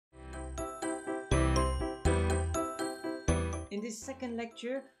In this second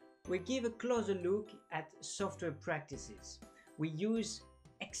lecture, we give a closer look at software practices. We use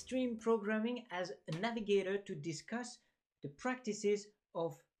extreme programming as a navigator to discuss the practices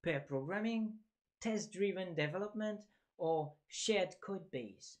of pair programming, test-driven development, or shared code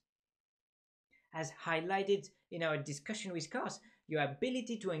base. As highlighted in our discussion with Cars, your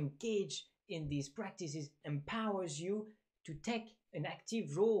ability to engage in these practices empowers you to take an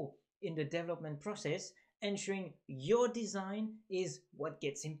active role in the development process, ensuring your design is what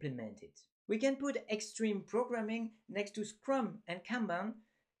gets implemented. We can put extreme programming next to Scrum and Kanban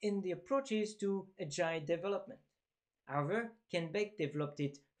in the approaches to agile development. However, Kenbeck developed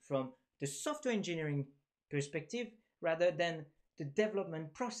it from the software engineering perspective rather than the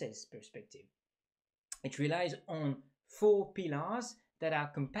development process perspective. It relies on 4 pillars that are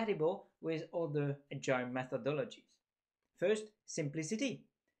compatible with other agile methodologies. First, simplicity.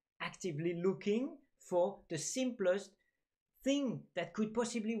 Actively looking for the simplest thing that could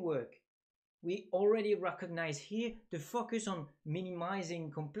possibly work. We already recognize here the focus on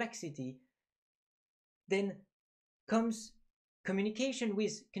minimizing complexity. Then comes communication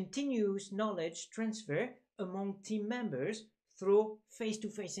with continuous knowledge transfer among team members through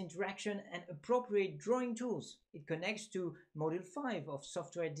face-to-face interaction and appropriate drawing tools. It connects to Module 5 of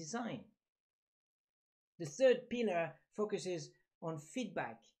software design. The third pillar focuses on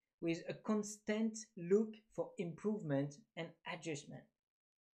feedback with a constant look for improvement and adjustment.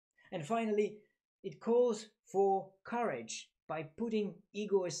 And finally, it calls for courage by putting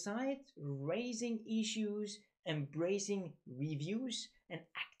ego aside, raising issues, embracing reviews, and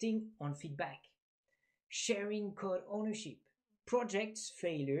acting on feedback. Sharing code ownership. Project's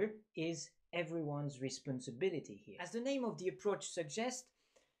failure is everyone's responsibility here. As the name of the approach suggests,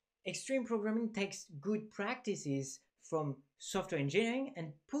 extreme programming takes good practices from software engineering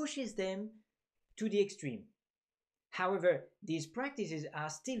and pushes them to the extreme. However, these practices are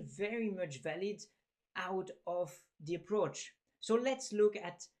still very much valid out of the approach. So let's look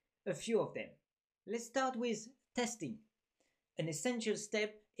at a few of them. Let's start with testing, an essential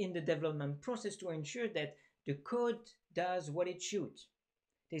step in the development process to ensure that the code does what it should.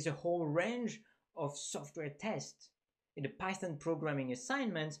 There's a whole range of software tests. In the Python programming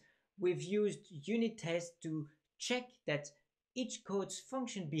assignments, we've used unit tests to check that each code's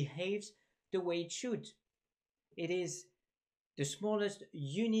function behaves the way it should. It is the smallest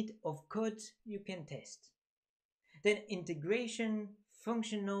unit of code you can test. Then integration,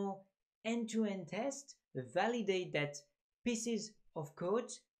 functional, end-to-end tests validate that pieces of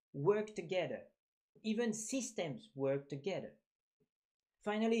code work together. Even systems work together.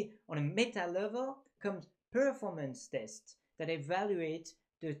 Finally, on a meta level comes performance tests that evaluate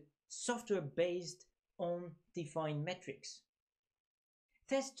the software based on defined metrics.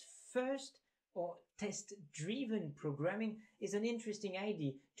 Test first or test-driven programming is an interesting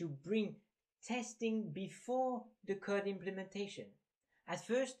idea to bring testing before the code implementation. At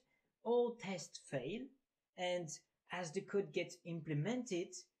first, all tests fail, and as the code gets implemented,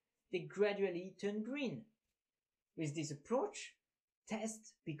 they gradually turn green. With this approach,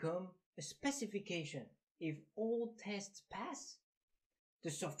 tests become a specification. If all tests pass, the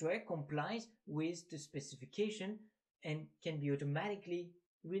software complies with the specification and can be automatically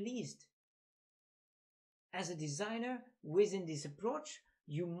released. As a designer, within this approach,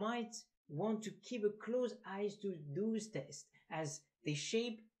 you might want to keep a close eye to those tests as they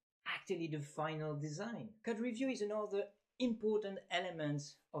shape actually the final design. Code review is another important element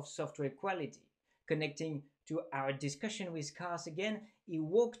of software quality. Connecting to our discussion with Cars again, he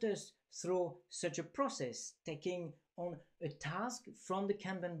walked us through such a process, taking on a task from the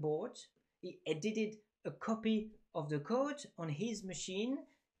Kanban board. He edited a copy of the code on his machine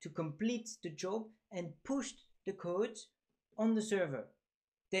to complete the job and pushed the code on the server.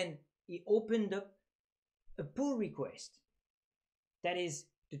 Then he opened up a pull request. That is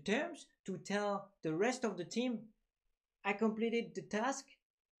the terms to tell the rest of the team, I completed the task.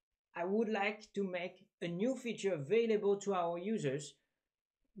 I would like to make a new feature available to our users.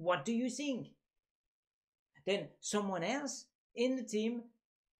 What do you think? Then someone else in the team,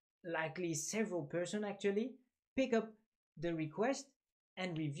 likely several persons actually, pick up the request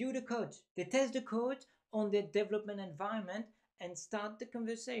and review the code. They test the code on their development environment and start the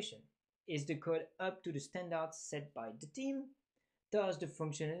conversation. Is the code up to the standards set by the team? Does the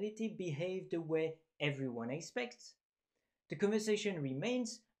functionality behave the way everyone expects? The conversation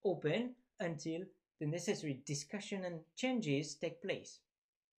remains open until the necessary discussion and changes take place.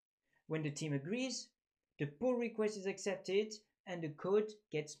 When the team agrees, the pull request is accepted and the code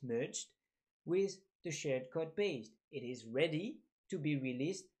gets merged with the shared code base. It is ready to be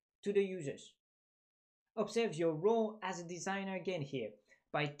released to the users. Observe your role as a designer again here.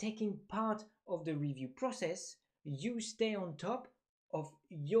 By taking part of the review process, you stay on top of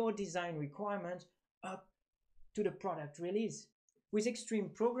your design requirements up to the product release. With extreme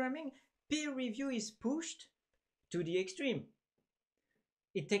programming, peer review is pushed to the extreme.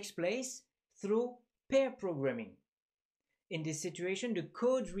 It takes place through pair programming. In this situation, the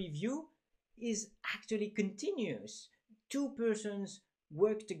code review is actually continuous. Two persons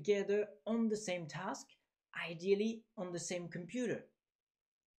work together on the same task, ideally on the same computer.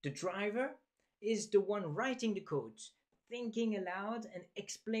 The driver is the one writing the codes, thinking aloud and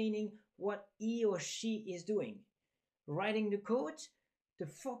explaining what he or she is doing. Writing the code, the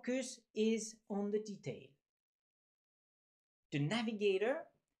focus is on the detail. The navigator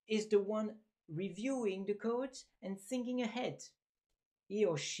is the one reviewing the codes and thinking ahead. He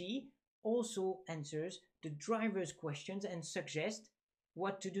or she also answers the driver's questions and suggests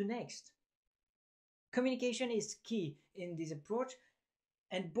what to do next. Communication is key in this approach,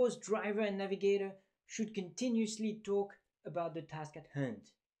 and both driver and navigator should continuously talk about the task at hand.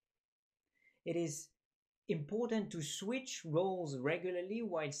 It is important to switch roles regularly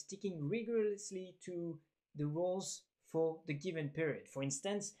while sticking rigorously to the roles for the given period. For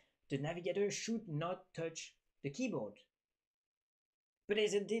instance, the navigator should not touch the keyboard. But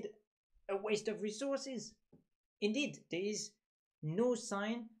isn't it a waste of resources? Indeed, there is no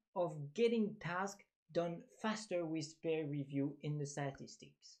sign of getting tasks done faster with peer review in the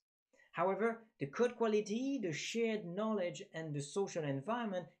statistics. However, the code quality, the shared knowledge, and the social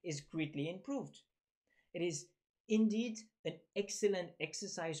environment is greatly improved. It is indeed an excellent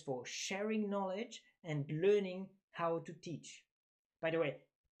exercise for sharing knowledge and learning how to teach. By the way,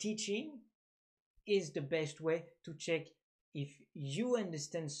 teaching is the best way to check if you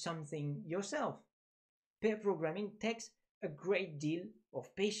understand something yourself. Pair programming takes a great deal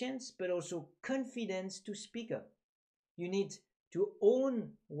of patience but also confidence to speak up. You need to own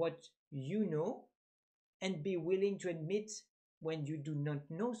what you know and be willing to admit when you do not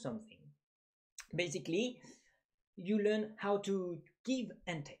know something. Basically, you learn how to give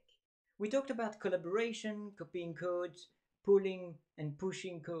and take. We talked about collaboration, copying codes, pulling and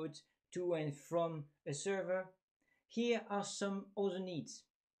pushing codes to and from a server. Here are some other needs.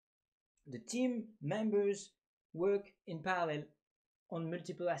 The team members work in parallel on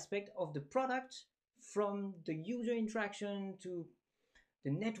multiple aspects of the product, from the user interaction to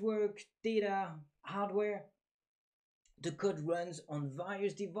the network, data, hardware. The code runs on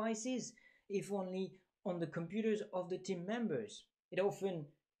various devices, if only on the computers of the team members. It often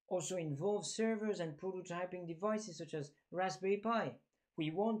also involves servers and prototyping devices such as Raspberry Pi.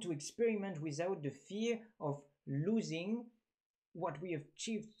 We want to experiment without the fear of losing what we have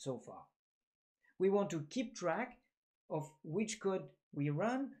achieved so far. We want to keep track of which code we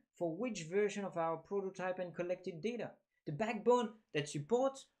run for which version of our prototype and collected data. The backbone that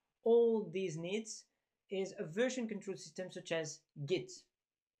supports all these needs is a version control system such as Git.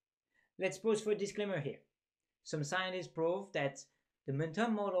 Let's pause for a disclaimer here. Some scientists prove that the mental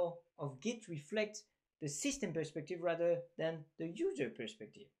model of Git reflects the system perspective rather than the user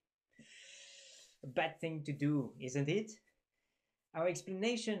perspective. A bad thing to do, isn't it? Our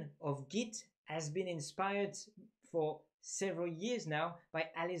explanation of Git has been inspired for several years now by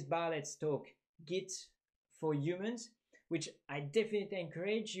Alice Barlett's talk, Git for Humans, which I definitely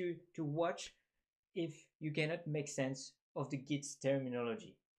encourage you to watch if you cannot make sense of the Git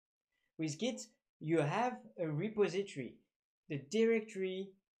terminology. With Git, you have a repository, the directory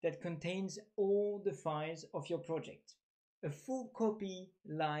that contains all the files of your project. A full copy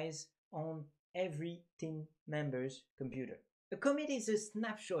lies on every team member's computer. A commit is a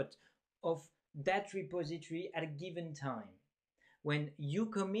snapshot of that repository at a given time. When you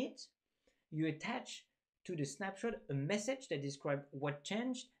commit, you attach to the snapshot a message that describes what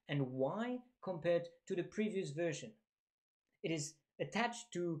changed and why compared to the previous version. It is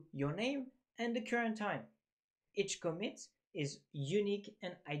attached to your name and the current time. Each commit is unique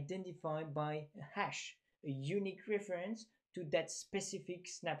and identified by a hash, a unique reference to that specific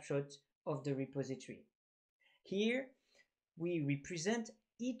snapshot of the repository. Here, we represent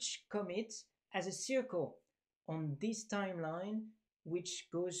each commit as a circle on this timeline, which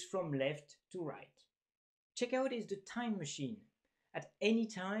goes from left to right. Checkout is the time machine. At any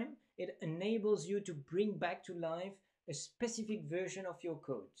time, it enables you to bring back to life a specific version of your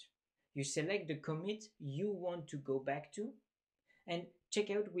code. You select the commit you want to go back to, and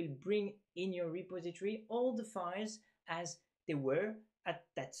checkout will bring in your repository all the files as they were at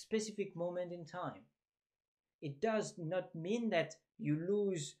that specific moment in time. It does not mean that you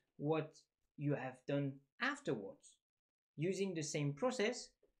lose what you have done afterwards. Using the same process,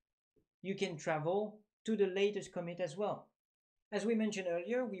 you can travel to the latest commit as well. As we mentioned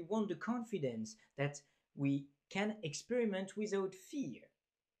earlier, we want the confidence that we can experiment without fear.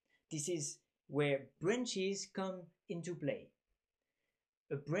 This is where branches come into play.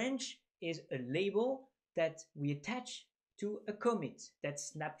 A branch is a label that we attach to a commit, that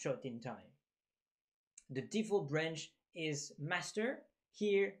snapshot in time. The default branch is master,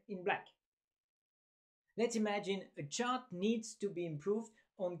 here in black. Let's imagine a chart needs to be improved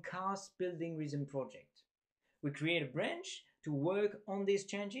on car's building rhythm project. We create a branch to work on these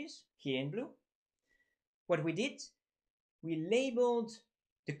changes, here in blue. What we did, we labeled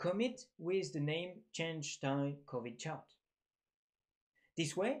the commit with the name change style COVID chart.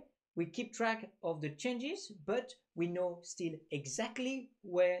 This way, we keep track of the changes, but we know still exactly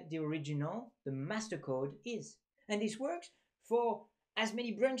where the original, the master code is. And this works for as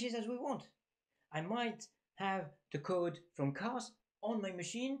many branches as we want. I might have the code from cars on my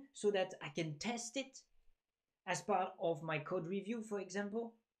machine so that I can test it as part of my code review, for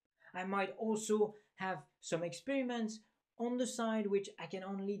example. I might also have some experiments on the side which I can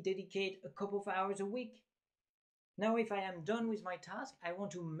only dedicate a couple of hours a week. Now, if I am done with my task, I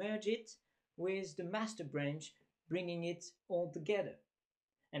want to merge it with the master branch, bringing it all together.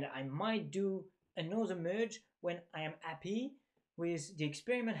 And I might do another merge when I am happy with the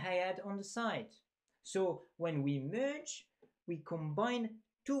experiment I had on the side. So when we merge, we combine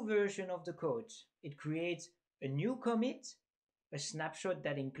two versions of the code. It creates a new commit, a snapshot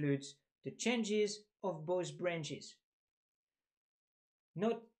that includes the changes of both branches.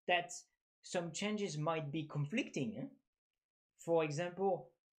 Note that some changes might be conflicting. For example,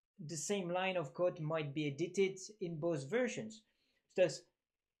 the same line of code might be edited in both versions. Thus,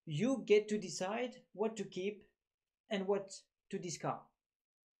 you get to decide what to keep and what to discard.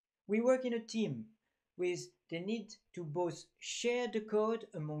 We work in a team with the need to both share the code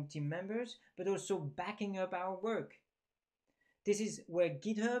among team members, but also backing up our work. This is where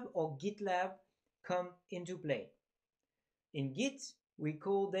GitHub or GitLab come into play. In Git, we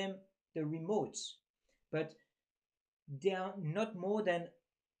call them the remotes, but they are not more than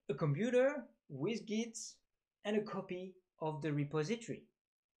a computer with Git and a copy of the repository.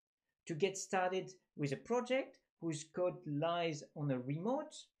 To get started with a project whose code lies on a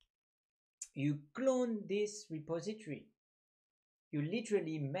remote, you clone this repository. You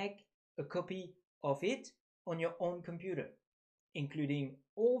literally make a copy of it on your own computer, including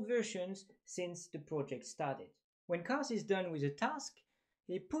all versions since the project started. When Cars is done with a task,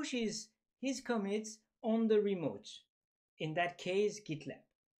 he pushes his commits on the remote, in that case GitLab.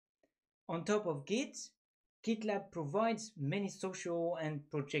 On top of Git, GitLab provides many social and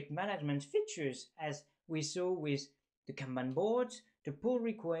project management features, as we saw with the Kanban boards, the pull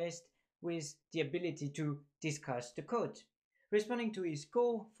request, with the ability to discuss the code. Responding to his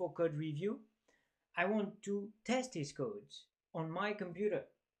call for code review, I want to test his codes on my computer.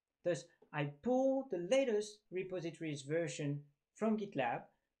 Thus, I pull the latest repository's version from GitLab,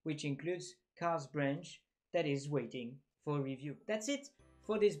 which includes Cars branch that is waiting for review. That's it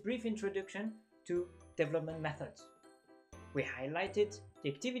for this brief introduction to development methods. We highlighted the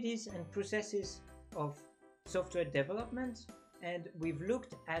activities and processes of software development, and we've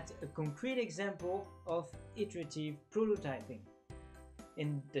looked at a concrete example of iterative prototyping.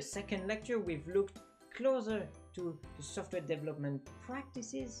 In the second lecture, we've looked closer to the software development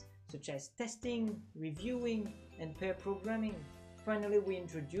practices such as testing, reviewing, and pair programming. Finally, we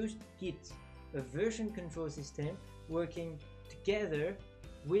introduced Git, a version control system working together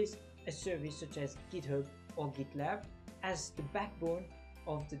with a service such as GitHub or GitLab as the backbone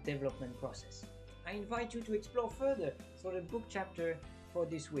of the development process. I invite you to explore further for the book chapter for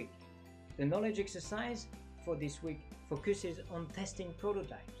this week. The knowledge exercise for this week focuses on testing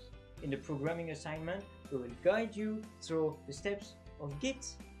prototypes. In the programming assignment, we will guide you through the steps of Git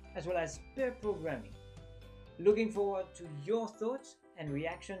as well as pair programming. Looking forward to your thoughts and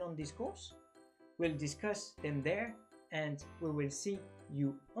reaction on this course. We'll discuss them there, and we will see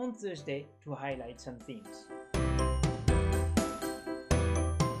you on Thursday to highlight some themes.